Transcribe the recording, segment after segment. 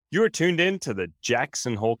You are tuned in to the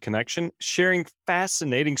Jackson Hole Connection, sharing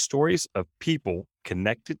fascinating stories of people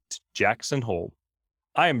connected to Jackson Hole.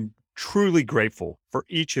 I am truly grateful for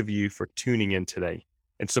each of you for tuning in today.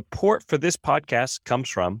 And support for this podcast comes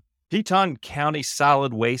from Teton County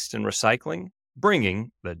Solid Waste and Recycling,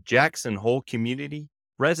 bringing the Jackson Hole community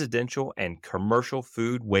residential and commercial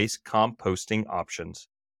food waste composting options.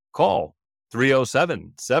 Call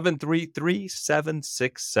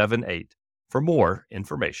 307-733-7678 for more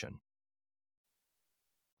information.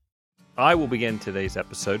 I will begin today's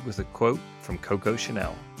episode with a quote from Coco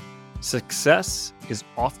Chanel. Success is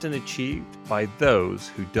often achieved by those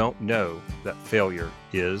who don't know that failure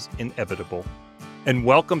is inevitable. And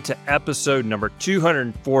welcome to episode number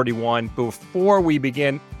 241. Before we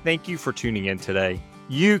begin, thank you for tuning in today.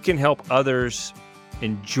 You can help others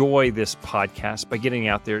enjoy this podcast by getting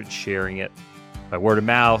out there and sharing it by word of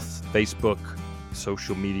mouth, Facebook,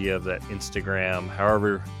 social media, that Instagram,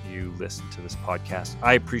 however you listen to this podcast.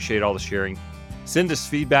 I appreciate all the sharing. Send us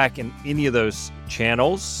feedback in any of those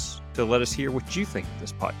channels to let us hear what you think of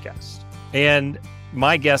this podcast. And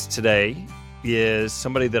my guest today is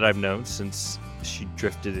somebody that I've known since she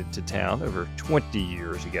drifted into town over 20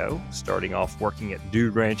 years ago, starting off working at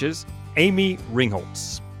Dude Ranches, Amy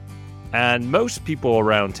Ringholz. And most people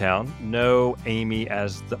around town know Amy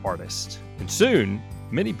as the artist. And soon,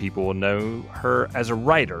 many people will know her as a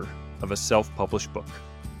writer of a self-published book.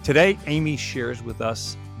 Today, Amy shares with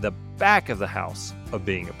us the back of the house of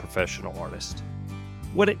being a professional artist,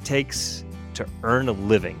 what it takes to earn a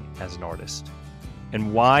living as an artist,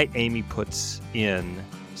 and why Amy puts in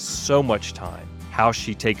so much time, how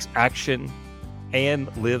she takes action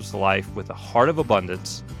and lives life with a heart of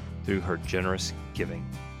abundance through her generous giving.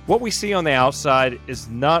 What we see on the outside is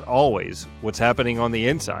not always what's happening on the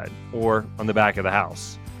inside or on the back of the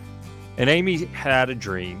house. And Amy had a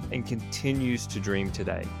dream and continues to dream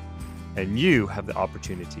today. And you have the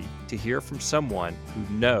opportunity to hear from someone who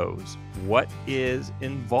knows what is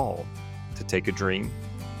involved to take a dream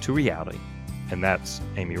to reality. And that's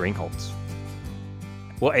Amy Ringholz.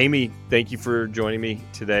 Well, Amy, thank you for joining me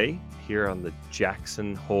today here on the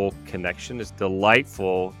Jackson Hole Connection. It's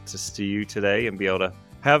delightful to see you today and be able to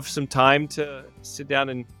have some time to sit down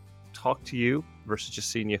and talk to you versus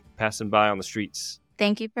just seeing you passing by on the streets.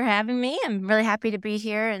 Thank you for having me. I'm really happy to be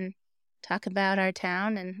here and talk about our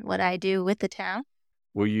town and what I do with the town.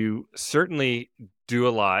 Well, you certainly do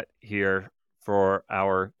a lot here for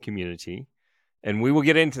our community, and we will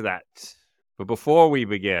get into that. But before we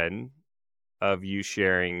begin, of you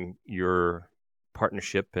sharing your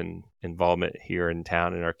partnership and involvement here in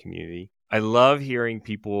town in our community, I love hearing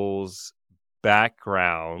people's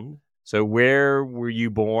background. So where were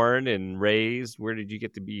you born and raised? Where did you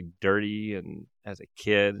get to be dirty and as a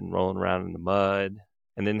kid and rolling around in the mud?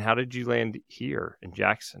 And then how did you land here in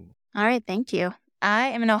Jackson? All right, thank you. I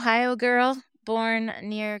am an Ohio girl, born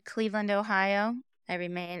near Cleveland, Ohio. I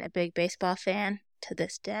remain a big baseball fan to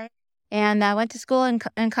this day. And I went to school in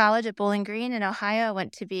college at Bowling Green in Ohio. I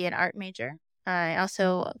went to be an art major. I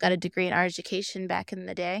also got a degree in art education back in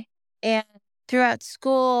the day. And throughout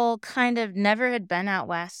school, kind of never had been out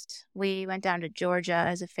west. We went down to Georgia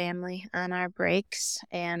as a family on our breaks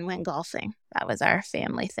and went golfing. That was our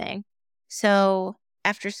family thing. So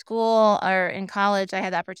after school or in college, I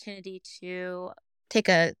had the opportunity to take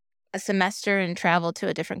a semester and travel to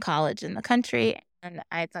a different college in the country. And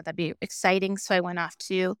I thought that'd be exciting. So I went off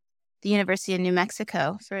to the University of New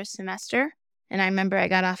Mexico for a semester. And I remember I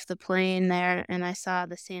got off the plane there and I saw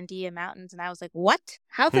the Sandia Mountains and I was like, what?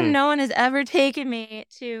 How come no one has ever taken me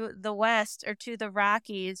to the West or to the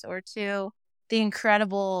Rockies or to the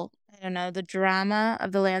incredible, I don't know, the drama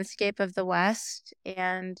of the landscape of the West?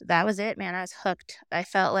 And that was it, man. I was hooked. I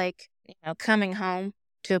felt like, coming home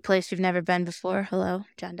to a place you've never been before. Hello,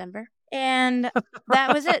 John Denver. And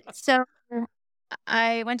that was it. So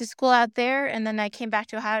I went to school out there and then I came back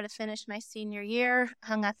to Ohio to finish my senior year,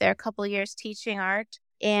 hung out there a couple of years teaching art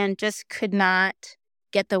and just could not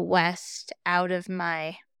get the West out of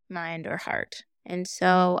my mind or heart. And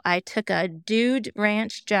so I took a Dude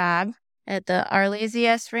Ranch job at the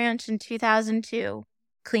Arlesias Ranch in 2002,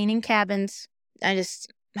 cleaning cabins. I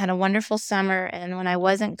just had a wonderful summer. And when I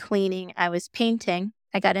wasn't cleaning, I was painting.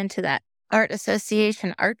 I got into that Art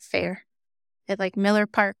Association art fair at Miller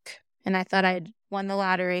Park. And I thought I'd won the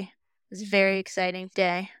lottery. It was a very exciting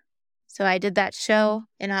day. So I did that show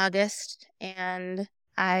in August and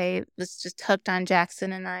I was just hooked on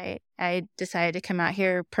Jackson and I decided to come out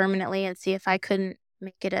here permanently and see if I couldn't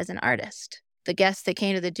make it as an artist. The guests that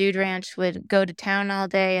came to the Dude Ranch would go to town all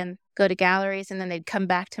day and go to galleries and then they'd come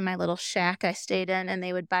back to my little shack I stayed in and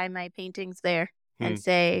they would buy my paintings there and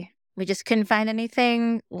say, we just couldn't find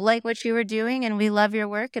anything like what you were doing, and we love your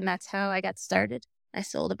work, and that's how I got started. I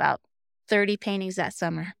sold about 30 paintings that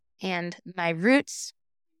summer, and my roots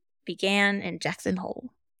began in Jackson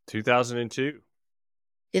Hole. 2002.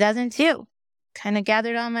 2002. Kind of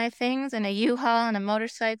gathered all my things in a U-Haul and a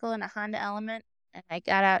motorcycle and a Honda Element, and I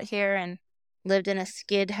got out here and lived in a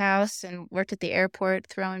skid house and worked at the airport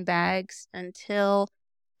throwing bags until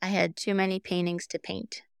I had too many paintings to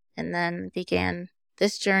paint, and then began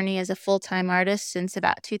this journey as a full-time artist since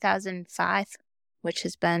about 2005, which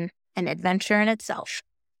has been an adventure in itself.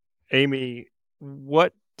 Amy,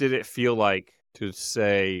 what did it feel like to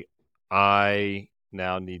say, I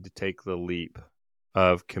now need to take the leap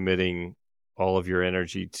of committing all of your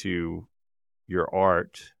energy to your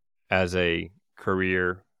art as a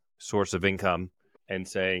career source of income and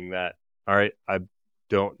saying that, all right, I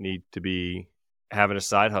don't need to be having a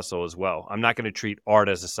side hustle as well. I'm not going to treat art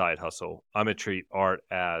as a side hustle. I'm going to treat art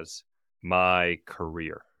as my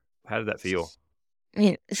career. How did that feel? I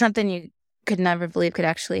mean, something you could never believe could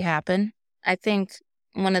actually happen. I think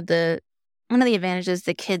one of the advantages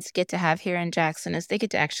the kids get to have here in Jackson is they get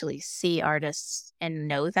to actually see artists and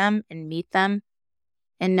know them and meet them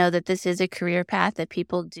and know that this is a career path that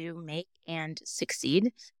people do make and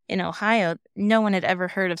succeed. In Ohio, no one had ever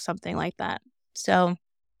heard of something like that. So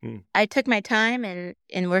I took my time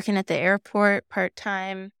in working at the airport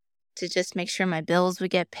part-time to just make sure my bills would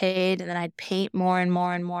get paid, and then I'd paint more and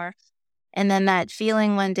more and more. And then that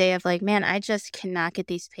feeling one day of like, man, I just cannot get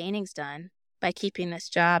these paintings done by keeping this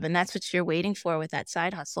job. And that's what you're waiting for with that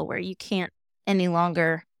side hustle, where you can't any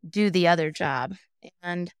longer do the other job.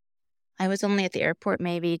 And I was only at the airport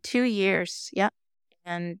maybe 2 years. Yep.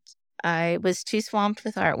 And I was too swamped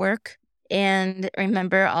with artwork, and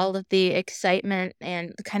remember all of the excitement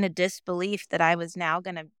and the kind of disbelief that I was now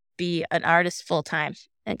going to be an artist full time,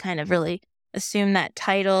 and kind of really assume that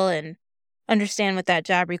title and understand what that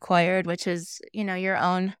job required, which is, your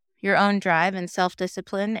own drive and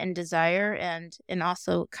self-discipline and desire, and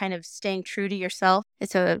also kind of staying true to yourself.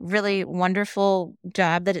 It's a really wonderful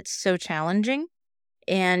job that it's so challenging,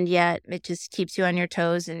 and yet it just keeps you on your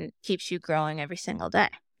toes and keeps you growing every single day,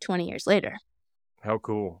 20 years later. How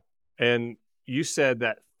cool. And you said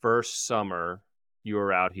that first summer you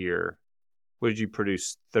were out here, what did you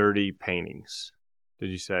produce? 30 paintings, did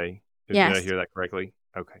you say? Yes. Did I hear that correctly?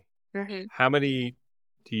 Okay. Mm-hmm. How many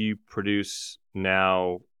do you produce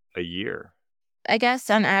now a year? I guess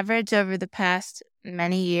on average over the past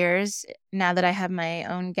many years, now that I have my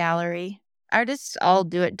own gallery, artists all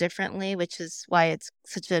do it differently, which is why it's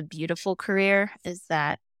such a beautiful career, is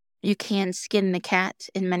that you can skin the cat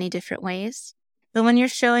in many different ways. But when you're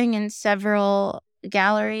showing in several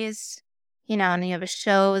galleries, and you have a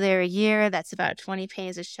show there a year, that's about 20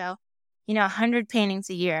 paintings a show. 100 paintings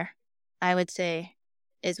a year, I would say,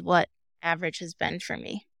 is what average has been for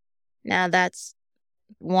me. Now that's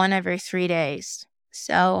one every 3 days.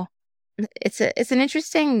 So it's an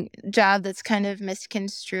interesting job that's kind of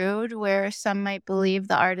misconstrued, where some might believe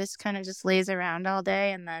the artist kind of just lays around all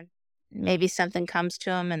day and then maybe something comes to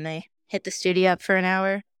them and they hit the studio up for an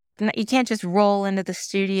hour. You can't just roll into the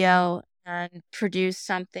studio and produce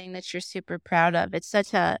something that you're super proud of. It's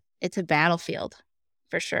a battlefield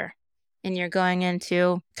for sure. And you're going in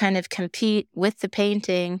to kind of compete with the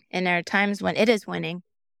painting, and there are times when it is winning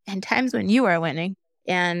and times when you are winning.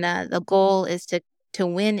 And the goal is to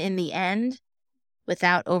win in the end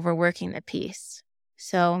without overworking the piece.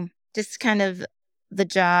 So just kind of the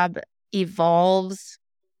job evolves,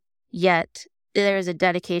 yet there is a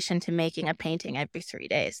dedication to making a painting every 3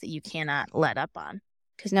 days that you cannot let up on,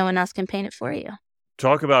 because no one else can paint it for you.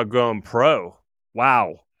 Talk about going pro.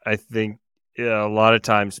 Wow. I think a lot of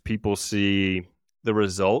times people see the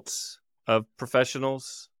results of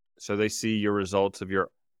professionals. So they see your results of your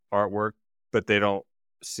artwork, but they don't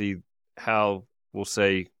see how, we'll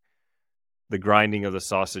say, the grinding of the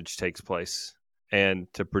sausage takes place. And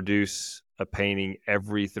to produce a painting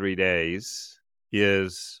every 3 days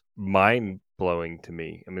is mind-blowing to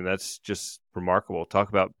me. I mean, that's just remarkable. Talk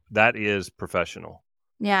about, that is professional.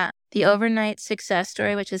 Yeah. The overnight success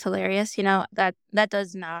story, which is hilarious, that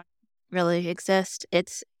does not really exist.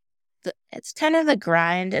 It's kind of the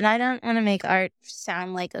grind, and I don't want to make art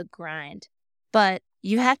sound like a grind, but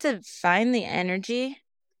you have to find the energy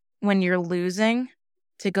when you're losing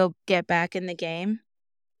to go get back in the game.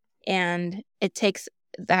 And it takes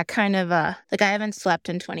that kind of I haven't slept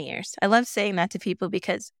in 20 years. I love saying that to people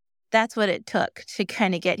because that's what it took to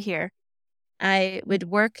kind of get here. I would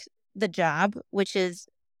work the job, which is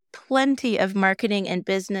plenty of marketing and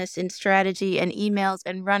business and strategy and emails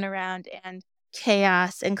and run around and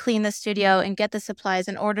chaos and clean the studio and get the supplies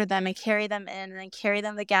and order them and carry them in and then carry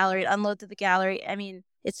them to the gallery, unload to the gallery. I mean,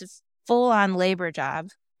 it's a full-on labor job.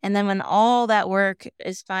 And then when all that work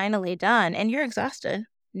is finally done and you're exhausted,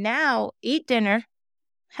 now eat dinner,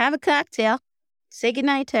 have a cocktail, say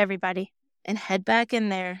goodnight to everybody, and head back in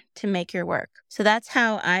there to make your work. So that's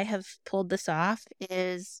how I have pulled this off.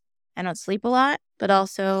 Is I don't sleep a lot, but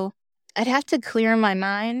also I'd have to clear my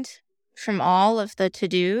mind from all of the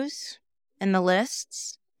to-dos and the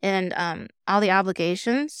lists and all the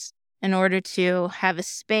obligations in order to have a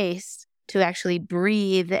space to actually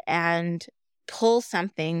breathe and pull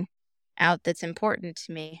something out that's important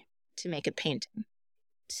to me to make a painting.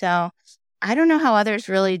 So I don't know how others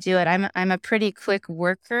really do it. I'm a pretty quick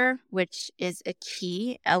worker, which is a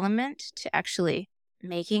key element to actually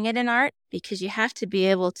making it an art, because you have to be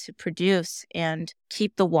able to produce and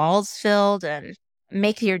keep the walls filled and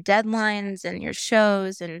make your deadlines and your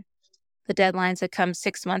shows and the deadlines that come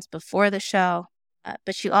 6 months before the show.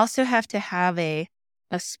 But you also have to have a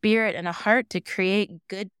spirit and a heart to create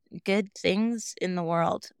good things in the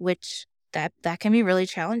world, which that can be really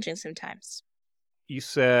challenging sometimes. You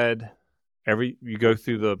said you go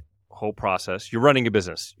through the whole process. You're running a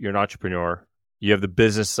business. You're an entrepreneur. You have the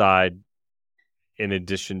business side in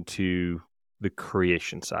addition to the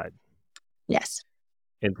creation side. Yes.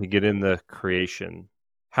 And to get in the creation,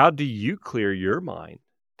 how do you clear your mind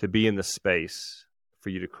to be in the space for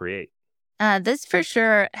you to create? This for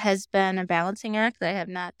sure has been a balancing act that I have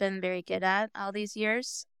not been very good at all these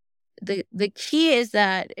years. The key is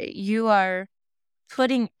that you are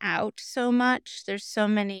putting out so much. There's so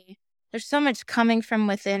much coming from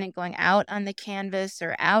within and going out on the canvas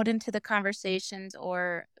or out into the conversations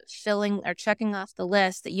or filling or checking off the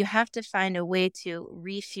list that you have to find a way to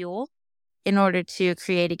refuel in order to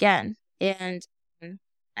create again. And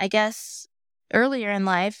I guess earlier in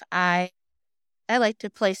life, I like to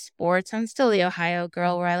play sports. I'm still the Ohio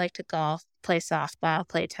girl where I like to golf, play softball,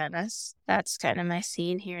 play tennis. That's kind of my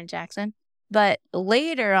scene here in Jackson. But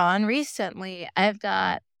later on, recently, I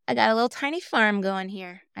got a little tiny farm going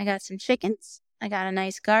here. I got some chickens. I got a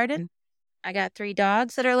nice garden. I got 3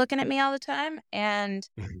 dogs that are looking at me all the time. And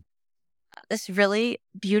this really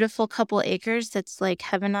beautiful couple acres that's like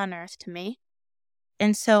heaven on earth to me.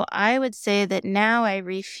 And so I would say that now I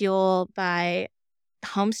refuel by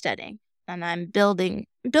homesteading. And I'm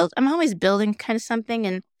always building kind of something.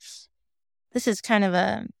 And this is kind of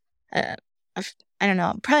a I don't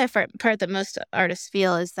know, probably a part that most artists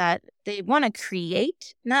feel is that they want to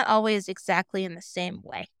create, not always exactly in the same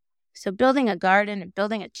way. So building a garden and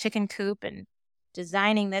building a chicken coop and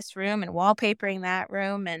designing this room and wallpapering that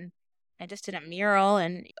room. And I just did a mural,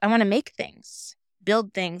 and I want to make things,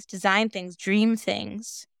 build things, design things, dream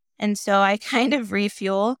things. And so I kind of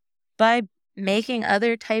refuel by making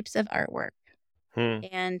other types of artwork.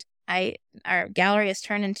 And our gallery has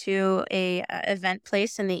turned into a event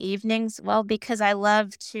place in the evenings. Well, because I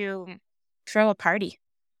love to throw a party.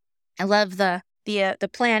 I love the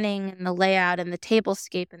planning and the layout and the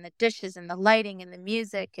tablescape and the dishes and the lighting and the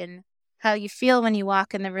music and how you feel when you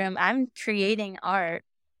walk in the room. I'm creating art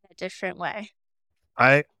in a different way.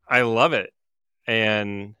 I love it.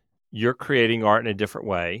 And you're creating art in a different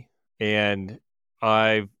way. And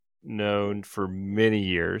I've known for many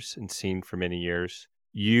years and seen for many years,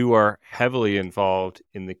 you are heavily involved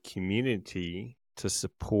in the community to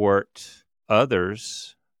support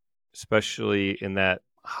others, especially in that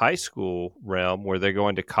high school realm where they're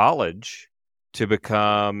going to college to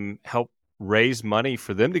help raise money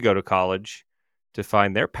for them to go to college to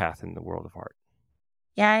find their path in the world of art.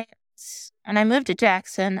 Yeah. When I moved to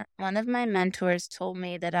Jackson, one of my mentors told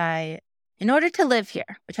me that in order to live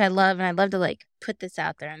here, which I love, and I'd love to like put this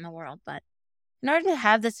out there in the world, but in order to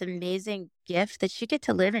have this amazing gift that you get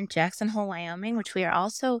to live in Jackson Hole, Wyoming, which we are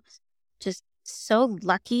also just so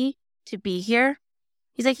lucky to be here.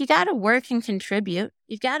 He's like, you got to work and contribute.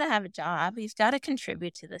 You've got to have a job. You've got to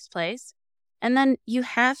contribute to this place. And then you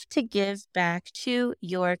have to give back to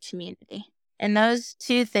your community. And those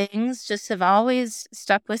 2 things just have always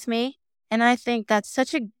stuck with me. And I think that's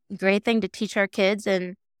such a great thing to teach our kids.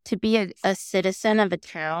 And to be a citizen of a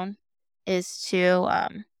town is to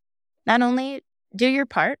not only do your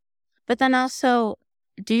part, but then also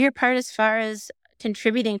do your part as far as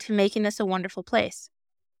contributing to making this a wonderful place.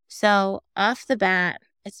 So off the bat,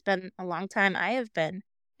 it's been a long time. I have been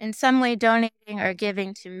in some way donating or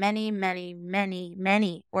giving to many, many, many,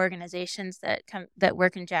 many organizations that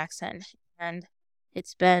work in Jackson. And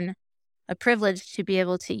it's been a privilege to be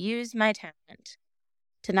able to use my talent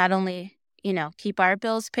to not only, keep our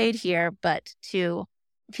bills paid here, but to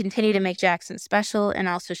continue to make Jackson special and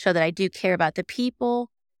also show that I do care about the people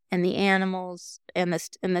and the animals and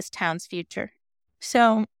this town's future.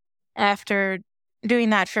 So after doing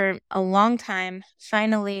that for a long time,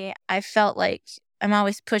 finally I felt like I'm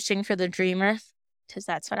always pushing for the dreamer, because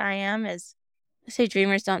that's what I am. Is I say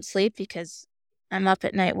dreamers don't sleep because I'm up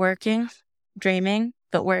at night working, dreaming,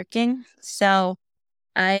 but working. So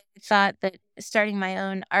I thought that starting my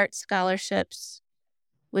own art scholarships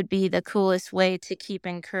would be the coolest way to keep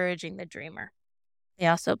encouraging the dreamer. They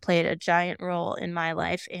also played a giant role in my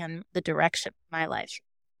life and the direction of my life.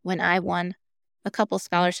 When I won a couple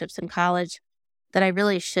scholarships in college that I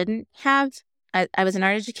really shouldn't have, I was an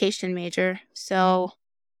art education major, so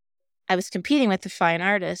I was competing with the fine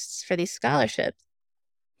artists for these scholarships.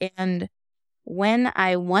 And when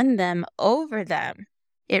I won them over them,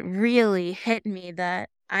 it really hit me that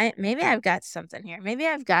maybe I've got something here. Maybe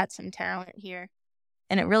I've got some talent here.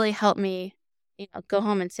 And it really helped me, go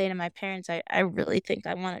home and say to my parents, I really think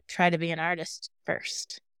I want to try to be an artist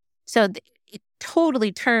first. So it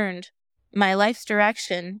totally turned my life's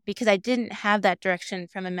direction, because I didn't have that direction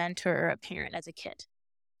from a mentor or a parent as a kid.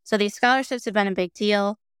 So these scholarships have been a big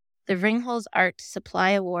deal. The Ringholz Art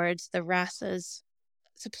Supply Awards, the RASAs,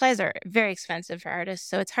 supplies are very expensive for artists,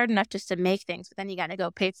 so it's hard enough just to make things, but then you got to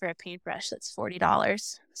go pay for a paintbrush that's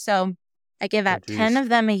 $40. So I give out 10 of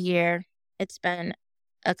them a year. It's been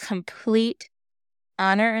a complete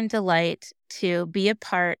honor and delight to be a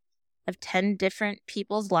part of 10 different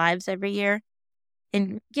people's lives every year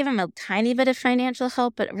and give them a tiny bit of financial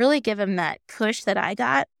help, but really give them that push that I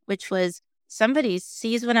got, which was somebody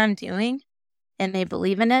sees what I'm doing and they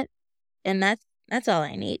believe in it, and that's all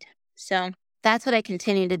I need. So that's what I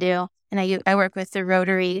continue to do. And I work with the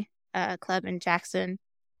Rotary Club in Jackson,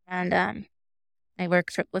 and I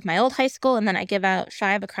work with my old high school, and then I give out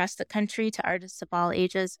 5 across the country to artists of all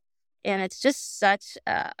ages. And it's just such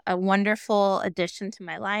a wonderful addition to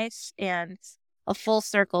my life and a full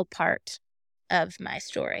circle part of my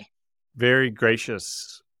story. Very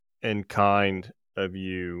gracious and kind of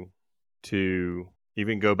you to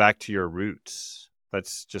even go back to your roots.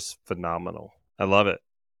 That's just phenomenal. I love it.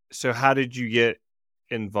 So how did you get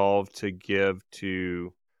involved to give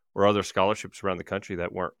to or other scholarships around the country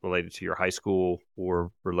that weren't related to your high school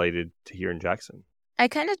or related to here in Jackson? I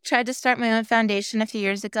kind of tried to start my own foundation a few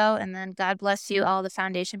years ago, and then God bless you, all the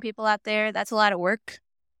foundation people out there. That's a lot of work.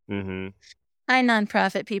 Mm-hmm. Hi,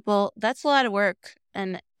 nonprofit people. That's a lot of work,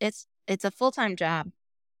 and it's a full-time job.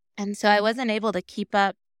 And so I wasn't able to keep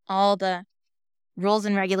up all the rules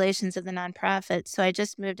and regulations of the nonprofit. So I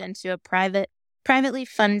just moved into a privately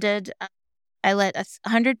funded. I let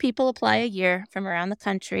 100 people apply a year from around the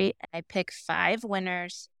country. I pick 5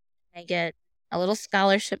 winners. I get a little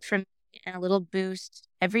scholarship from me and a little boost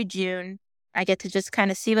every June. I get to just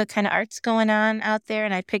kind of see what kind of art's going on out there.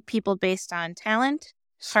 And I pick people based on talent,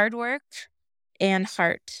 hard work, and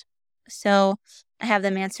heart. So I have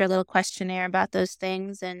them answer a little questionnaire about those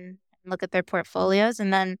things and look at their portfolios.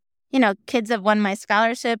 And then, kids have won my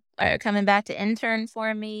scholarship are coming back to intern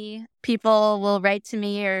for me. People will write to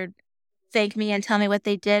me or thank me and tell me what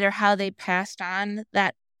they did or how they passed on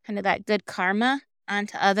that kind of that good karma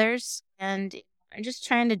onto others. And I'm just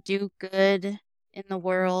trying to do good in the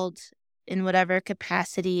world in whatever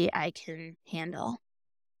capacity I can handle.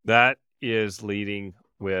 That is leading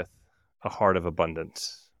with a heart of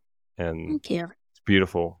abundance. And thank you. It's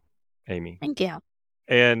beautiful, Amy. Thank you.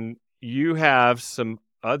 And you have some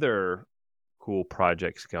other cool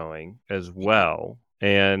projects going as well.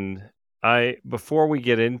 And before we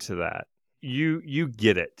get into that, you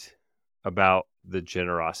get it about the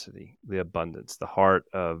generosity, the abundance, the heart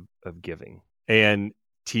of giving, and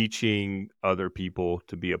teaching other people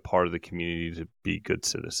to be a part of the community, to be good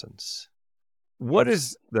citizens. What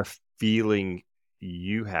is the feeling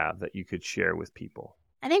you have that you could share with people?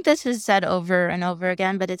 I think this is said over and over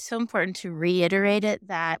again, but it's so important to reiterate it,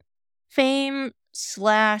 that fame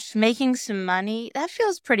 / making some money, that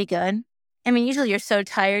feels pretty good. I mean, usually you're so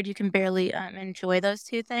tired you can barely enjoy those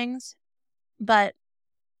two things. But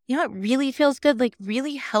it really feels good, like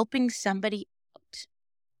really helping somebody out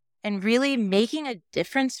and really making a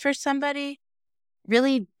difference for somebody,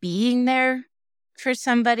 really being there for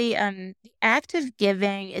somebody. The act of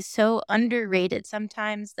giving is so underrated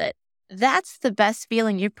sometimes that's the best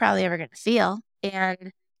feeling you're probably ever going to feel.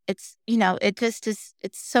 And it's, it just is,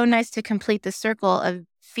 it's so nice to complete the circle of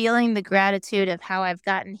feeling the gratitude of how I've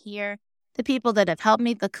gotten here, the people that have helped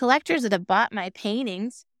me, the collectors that have bought my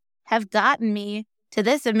paintings have gotten me to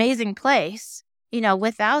this amazing place.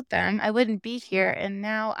 Without them, I wouldn't be here. And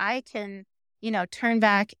now I can, turn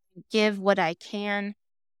back, give what I can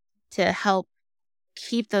to help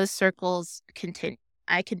keep those circles continue.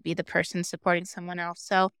 I could be the person supporting someone else.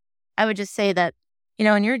 So I would just say that,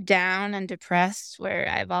 When you're down and depressed, where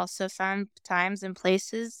I've also found times and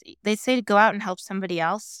places, they say to go out and help somebody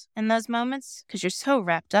else in those moments because you're so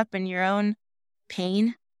wrapped up in your own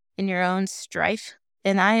pain, in your own strife.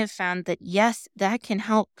 And I have found that, yes, that can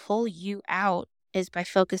help pull you out is by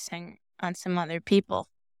focusing on some other people,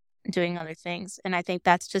 doing other things. And I think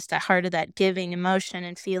that's just the heart of that giving emotion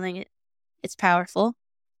and feeling it. It's powerful,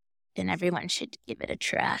 and everyone should give it a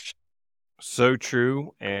try. So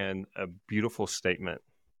true, and a beautiful statement,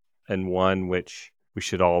 and one which we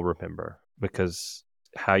should all remember, because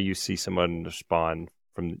how you see someone respond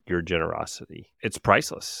from your generosity, it's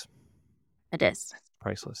priceless. It is.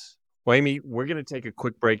 Priceless. Well, Amy, we're going to take a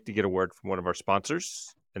quick break to get a word from one of our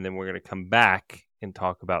sponsors, and then we're going to come back and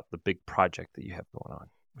talk about the big project that you have going on,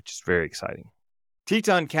 which is very exciting.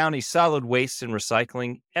 Teton County Solid Waste and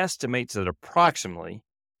Recycling estimates that approximately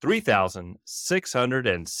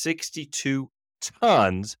 3,662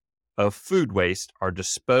 tons of food waste are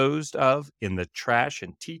disposed of in the trash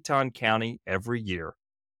in Teton County every year.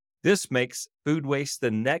 This makes food waste the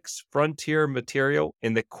next frontier material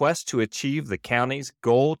in the quest to achieve the county's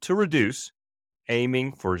goal to reduce,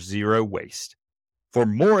 aiming for zero waste. For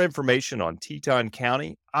more information on Teton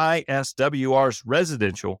County ISWR's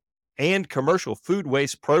residential and commercial food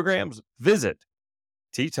waste programs, visit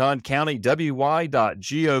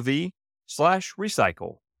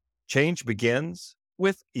TetonCountyWY.gov/recycle. Change begins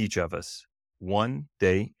with each of us, one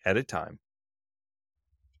day at a time.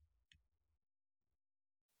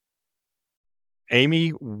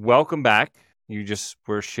 Amy, welcome back. You just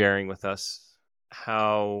were sharing with us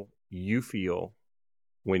how you feel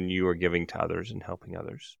when you are giving to others and helping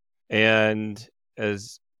others. And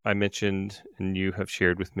as I mentioned, and you have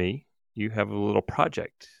shared with me, you have a little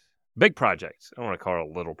project, big project. I don't want to call it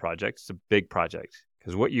a little project. It's a big project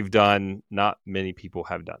because what you've done, not many people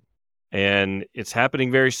have done. And it's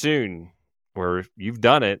happening very soon, where you've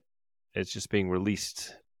done it. It's just being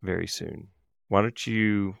released very soon. Why don't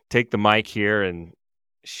you take the mic here and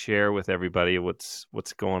share with everybody what's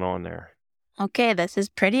going on there? Okay, this is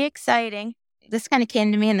pretty exciting. This kind of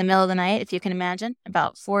came to me in the middle of the night, if you can imagine,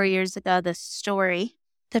 about 4 years ago, this story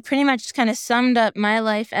that pretty much kind of summed up my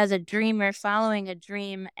life as a dreamer, following a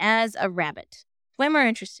dream as a rabbit. Way more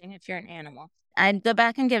interesting if you're an animal. I'd go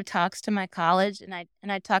back and give talks to my college, and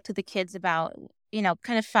I'd talk to the kids about,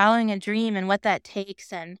 kind of following a dream and what that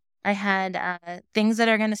takes. And I had things that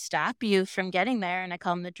are going to stop you from getting there, and I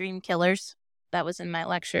call them the dream killers. That was in my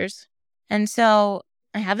lectures. And so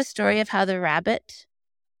I have a story of how the rabbit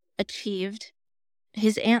achieved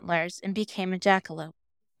his antlers and became a jackalope.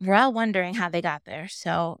 We're all wondering how they got there,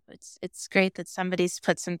 so it's great that somebody's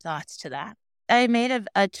put some thoughts to that. I made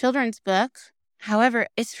a children's book. However,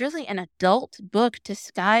 it's really an adult book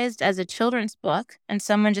disguised as a children's book, and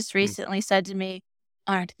someone just recently said to me,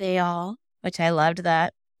 "Aren't they all?" Which I loved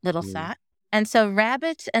that little thought. And so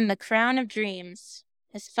Rabbit and the Crown of Dreams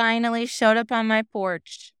has finally showed up on my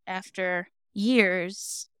porch after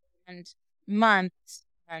years and months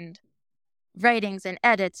and writings and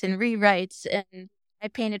edits and rewrites, and I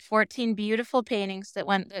painted 14 beautiful paintings that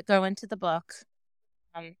go into the book.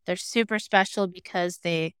 They're super special because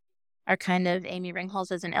they are kind of Amy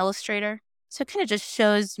Ringholz as an illustrator. So it kind of just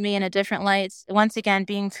shows me in a different light. Once again,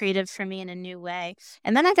 being creative for me in a new way.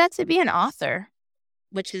 And then I got to be an author,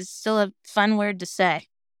 which is still a fun word to say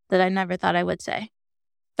that I never thought I would say.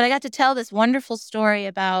 But I got to tell this wonderful story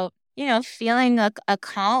about, feeling a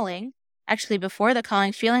calling. Actually, before the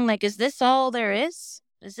calling, feeling like, is this all there is?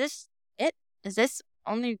 Is this it? Is this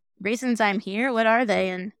only reasons I'm here? What are they?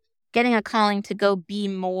 And getting a calling to go be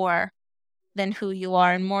more than who you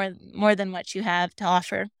are and more than what you have to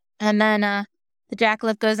offer. And then the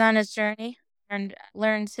jackalope goes on his journey and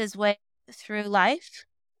learns his way through life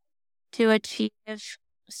to achieve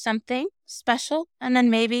something special. And then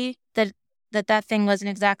maybe that thing wasn't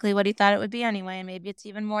exactly what he thought it would be anyway. And maybe it's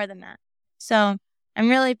even more than that. So I'm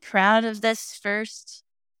really proud of this first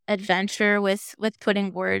adventure with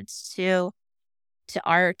putting words to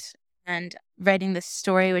art and writing this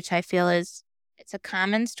story, which I feel it's a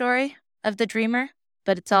common story of the dreamer,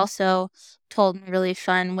 but it's also told in a really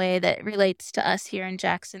fun way that relates to us here in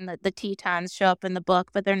Jackson. That the Tetons show up in the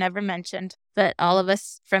book, but they're never mentioned. But all of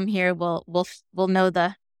us from here will know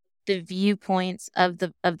the viewpoints of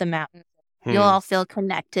the mountain. You'll all feel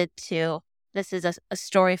connected to this is a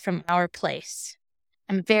story from our place.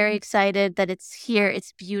 I'm very excited that it's here.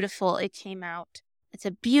 It's beautiful. It came out. It's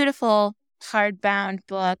a beautiful hardbound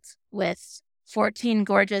book with 14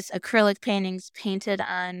 gorgeous acrylic paintings painted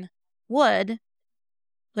on wood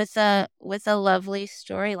with a lovely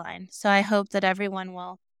storyline. So I hope that everyone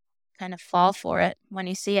will kind of fall for it when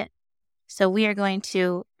you see it. So we are going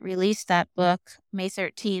to release that book May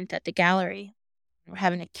 13th at the gallery. We're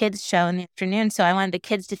having a kids show in the afternoon, so I wanted the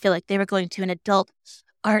kids to feel like they were going to an adult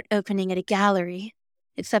art opening at a gallery,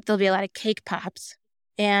 except there'll be a lot of cake pops.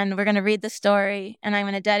 And we're going to read the story, and I'm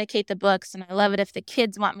going to dedicate the books. And I love it if the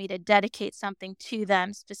kids want me to dedicate something to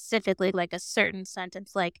them specifically, like a certain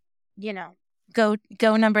sentence, like, go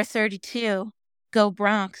number 32, go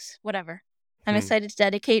Bronx, whatever. I'm excited to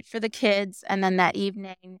dedicate for the kids. And then that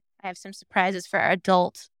evening, I have some surprises for our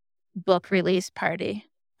adult book release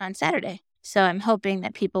party on Saturday. So I'm hoping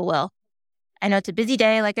that people will. I know it's a busy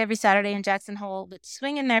day, like every Saturday in Jackson Hole, but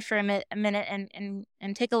swing in there for a minute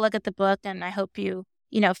and take a look at the book. And I hope you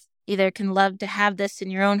either can love to have this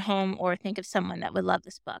in your own home or think of someone that would love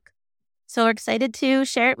this book. So we're excited to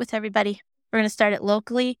share it with everybody. We're going to start it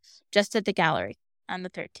locally, just at the gallery on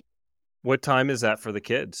the 13th. What time is that for the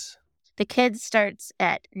kids? The kids starts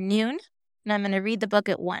at noon, and I'm going to read the book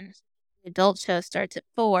at 1. The adult show starts at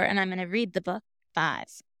 4, and I'm going to read the book 5.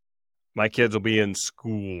 My kids will be in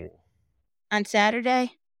school. On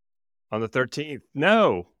Saturday? On the 13th.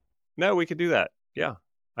 No, we could do that. Yeah,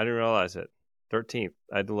 I didn't realize it. 13th.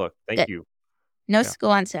 I had to look. Thank you. No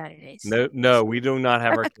school on Saturdays. No, we do not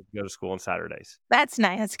have our kids go to school on Saturdays. That's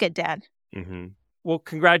nice. That's good, Dad. Mm-hmm. Well,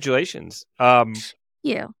 congratulations.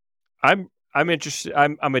 You. I'm interested.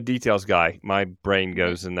 I'm a details guy. My brain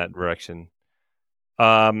goes in that direction.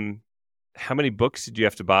 How many books did you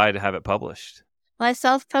have to buy to have it published? Well, I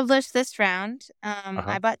self-published this round.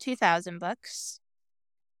 I bought 2,000 books.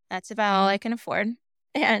 That's about all I can afford.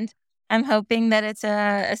 And I'm hoping that it's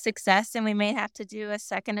a success, and we may have to do a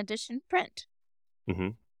second edition print. Mm-hmm.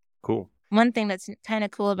 Cool. One thing that's kind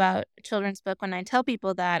of cool about a children's book, when I tell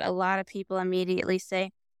people that, a lot of people immediately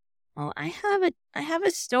say, "Oh, I have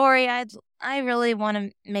a story. I really want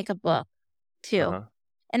to make a book too." Uh-huh.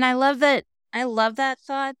 And I love that. I love that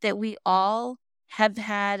thought that we all have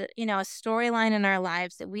had, a storyline in our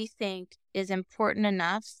lives that we think is important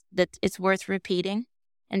enough that it's worth repeating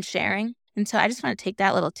and sharing. And so I just want to take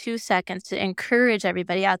that little 2 seconds to encourage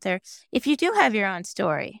everybody out there. If you do have your own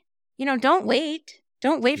story, don't wait.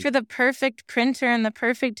 Don't wait for the perfect printer and the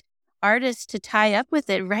perfect artist to tie up with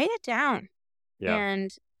it. Write it down. Yeah.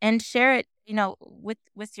 And share it,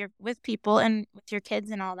 with people and with your kids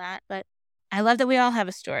and all that. But I love that we all have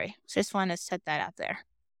a story. So I just want to set that out there.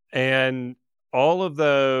 And all of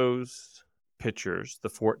those pictures, the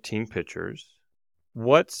 14 pictures,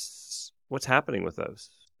 what's happening with those?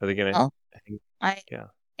 Are they going to?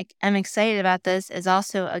 I'm excited about this as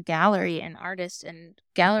also a gallery and artist and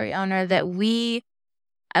gallery owner that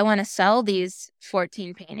I want to sell these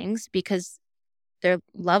 14 paintings because they're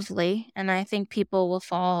lovely, and I think people will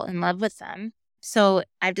fall in love with them. So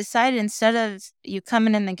I've decided, instead of you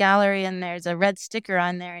coming in the gallery and there's a red sticker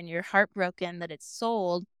on there and you're heartbroken that it's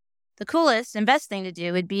sold, the coolest and best thing to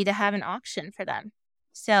do would be to have an auction for them.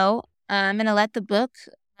 So I'm going to let the book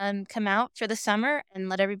come out for the summer and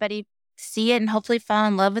let everybody see it and hopefully fall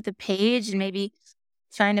in love with the page and maybe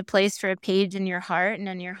find a place for a page in your heart and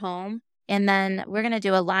in your home. And then we're going to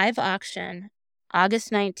do a live auction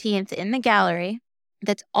August 19th in the gallery.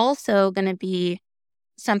 That's also going to be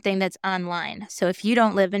something that's online. So if you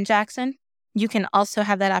don't live in Jackson, you can also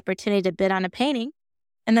have that opportunity to bid on a painting,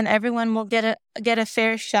 and then everyone will get a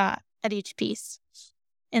fair shot at each piece.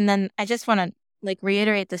 And then I just want to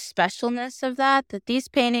reiterate the specialness of that these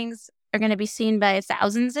paintings are going to be seen by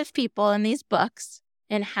thousands of people in these books,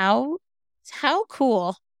 and how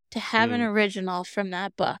cool to have an original from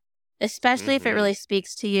that book, especially if it really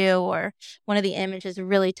speaks to you or one of the images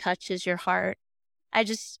really touches your heart. I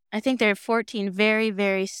think there are 14 very,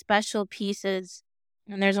 very special pieces,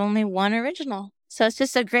 and there's only one original. So it's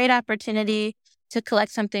just a great opportunity to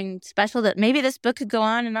collect something special that maybe this book could go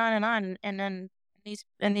on and on and on, and then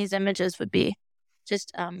these images would be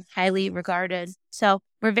just highly regarded. So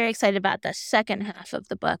we're very excited about the second half of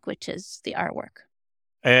the book, which is the artwork.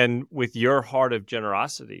 And with your heart of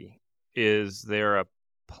generosity, is there a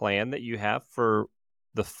plan that you have for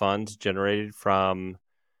the funds generated from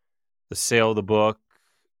the sale of the book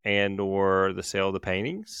and or the sale of the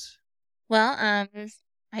paintings? Well,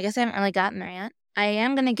 I guess I haven't really gotten there yet. I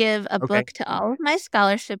am going to give a book to all of my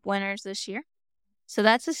scholarship winners this year. So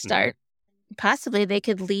that's a start. Possibly they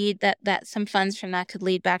could lead that some funds from that could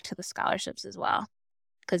lead back to the scholarships as well,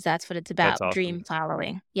 because that's what it's about. Awesome. Dream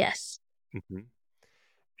following. Yes. Mm-hmm.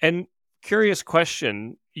 And curious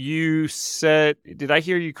question. You said, did I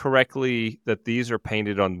hear you correctly, that these are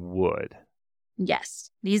painted on wood? Yes.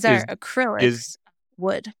 These are acrylics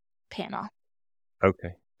wood panel.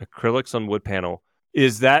 Okay. Acrylics on wood panel.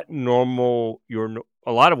 Is that normal?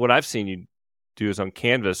 A lot of what I've seen you do is on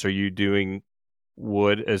canvas. Are you doing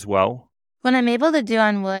wood as well? What I'm able to do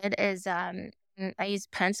on wood is I use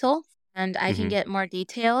pencil, and I can Mhm. get more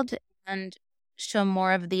detailed and show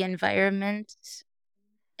more of the environment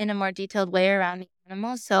in a more detailed way around the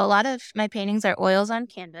animals. So a lot of my paintings are oils on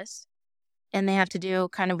canvas, and they have to do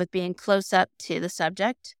kind of with being close up to the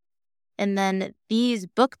subject. And then these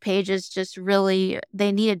book pages just really,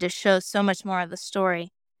 they needed to show so much more of the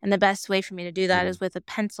story. And the best way for me to do that Mhm. is with a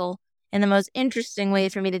pencil. And the most interesting way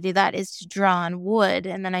for me to do that is to draw on wood.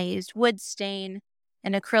 And then I used wood stain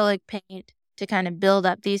and acrylic paint to kind of build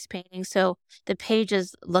up these paintings. So the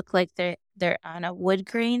pages look like they're on a wood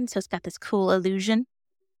grain. So it's got this cool illusion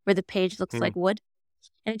where the page looks Hmm. like wood.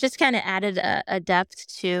 And it just kind of added a depth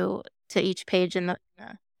to each page in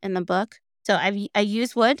the book. So I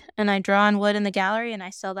use wood and I draw on wood in the gallery and I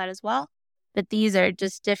sell that as well. But these are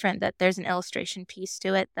just different. That there's an illustration piece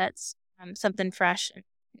to it that's something fresh and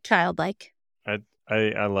childlike.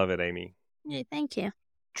 I love it, Amy. Yeah, thank you.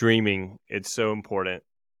 Dreaming, it's so important.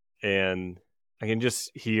 And I can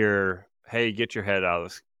just hear, hey, get your head out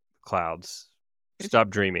of the clouds. Stop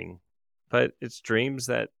dreaming. But it's dreams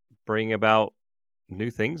that bring about new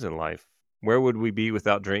things in life. Where would we be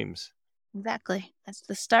without dreams? Exactly. That's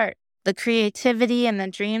the start. The creativity and the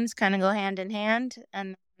dreams kind of go hand in hand.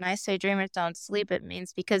 And when I say dreamers don't sleep, it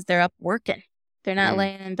means because they're up working. They're not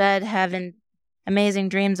laying in bed having amazing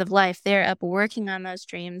dreams of life. They're up working on those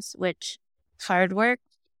dreams, which hard work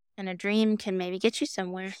and a dream can maybe get you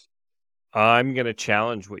somewhere. I'm going to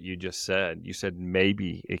challenge what you just said. You said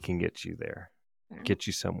maybe it can get you there, get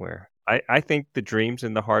you somewhere. I think the dreams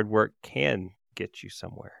and the hard work can get you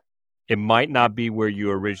somewhere. It might not be where you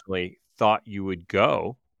originally thought you would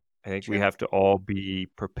go. I think we True. have to all be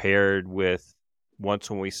prepared with once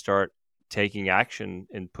when we start taking action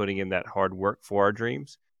and putting in that hard work for our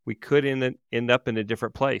dreams, we could end up in a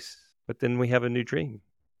different place, but then we have a new dream.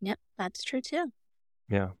 Yep, that's true too.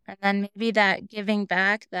 Yeah. And then maybe that giving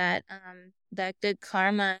back, that good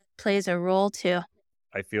karma plays a role too.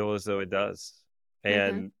 I feel as though it does. Mm-hmm.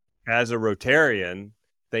 And as a Rotarian,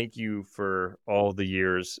 thank you for all the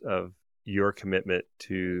years of your commitment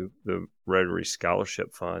to the Rotary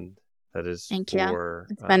Scholarship Fund. That is Thank you. for,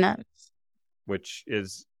 It's been a which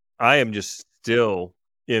is, I am just still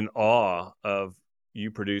in awe of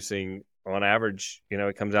you producing on average,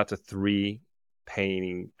 it comes out to a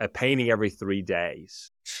painting every 3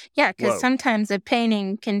 days. Yeah, because Whoa. sometimes a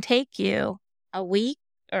painting can take you a week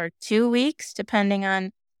or 2 weeks, depending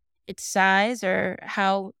on its size or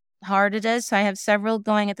how hard it is. So I have several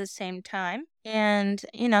going at the same time. And,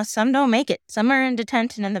 some don't make it. Some are in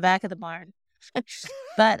detention in the back of the barn.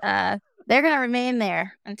 But they're going to remain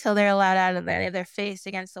there until they're allowed out of there. They have their face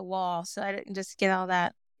against the wall. So I didn't just get all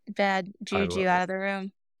that bad juju out of the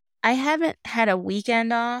room. I haven't had a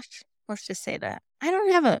weekend off. Let's just say that.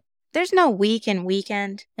 There's no week and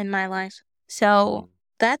weekend in my life. So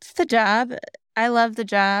that's the job. I love the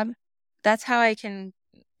job. That's how I can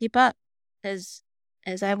keep up as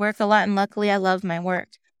I work a lot, and luckily I love my work.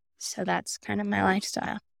 So that's kind of my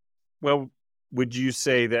lifestyle. Well, would you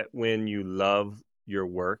say that when you love your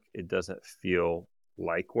work, it doesn't feel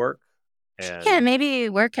like work? Yeah, maybe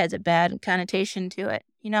work has a bad connotation to it.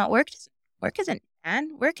 Work isn't bad.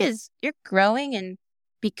 Work is, you're growing and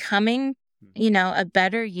becoming, a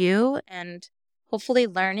better you, and hopefully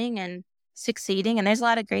learning and succeeding. And there's a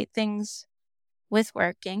lot of great things with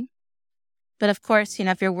working. But of course,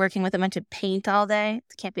 if you're working with a bunch of paint all day,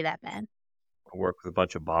 it can't be that bad. I work with a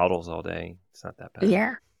bunch of bottles all day. It's not that bad.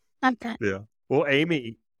 Yeah, not bad. Yeah. Well,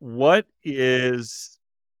 Amy, what is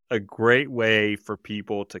a great way for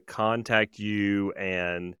people to contact you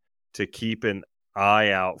and to keep an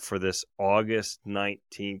eye out for this August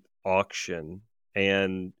 19th auction?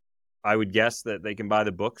 And I would guess that they can buy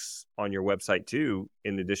the books on your website too,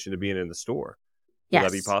 in addition to being in the store. Will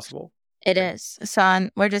that be possible? It is. So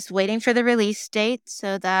we're just waiting for the release date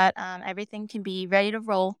so that everything can be ready to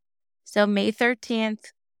roll. So May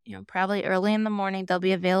 13th, probably early in the morning, they'll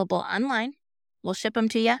be available online. We'll ship them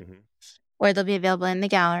to you, or they'll be available in the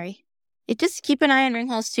gallery. Just keep an eye on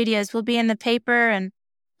Ringholz Studios. We'll be in the paper, and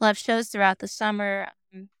we'll have shows throughout the summer.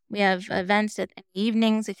 We have events in the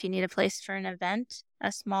evenings if you need a place for an event,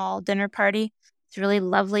 a small dinner party. It's a really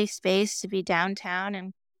lovely space to be downtown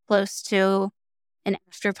and close to an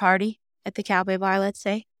after party at the Cowboy Bar, let's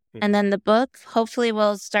say. And then the book, hopefully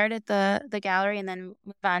we'll start at the gallery and then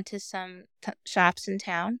move on to some shops in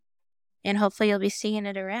town. And hopefully you'll be seeing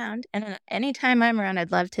it around. And anytime I'm around,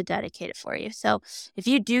 I'd love to dedicate it for you. So if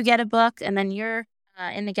you do get a book and then you're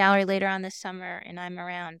in the gallery later on this summer and I'm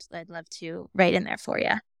around, I'd love to write in there for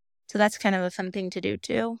you. So that's kind of a fun thing to do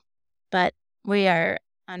too. But we are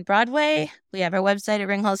on Broadway. We have our website at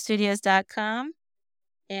ringholzstudios.com.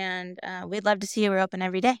 And we'd love to see you. We're open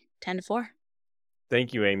every day, 10 to 4.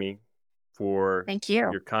 Thank you, Amy, for Thank you.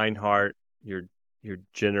 your kind heart, your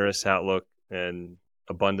generous outlook, and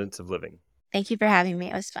abundance of living. Thank you for having me.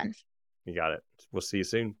 It was fun. You got it. We'll see you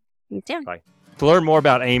soon. You too. Bye. To learn more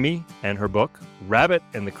about Amy and her book, Rabbit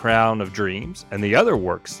and the Crown of Dreams, and the other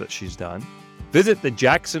works that she's done, visit the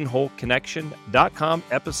JacksonHoleConnection.com,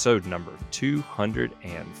 episode number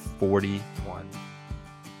 241.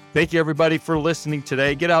 Thank you, everybody, for listening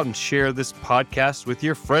today. Get out and share this podcast with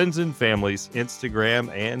your friends and families,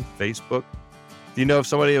 Instagram and Facebook. If you know of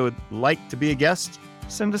somebody who would like to be a guest,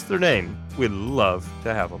 send us their name. We'd love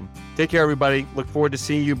to have them. Take care, everybody. Look forward to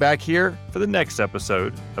seeing you back here for the next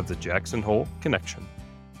episode of the Jackson Hole Connection.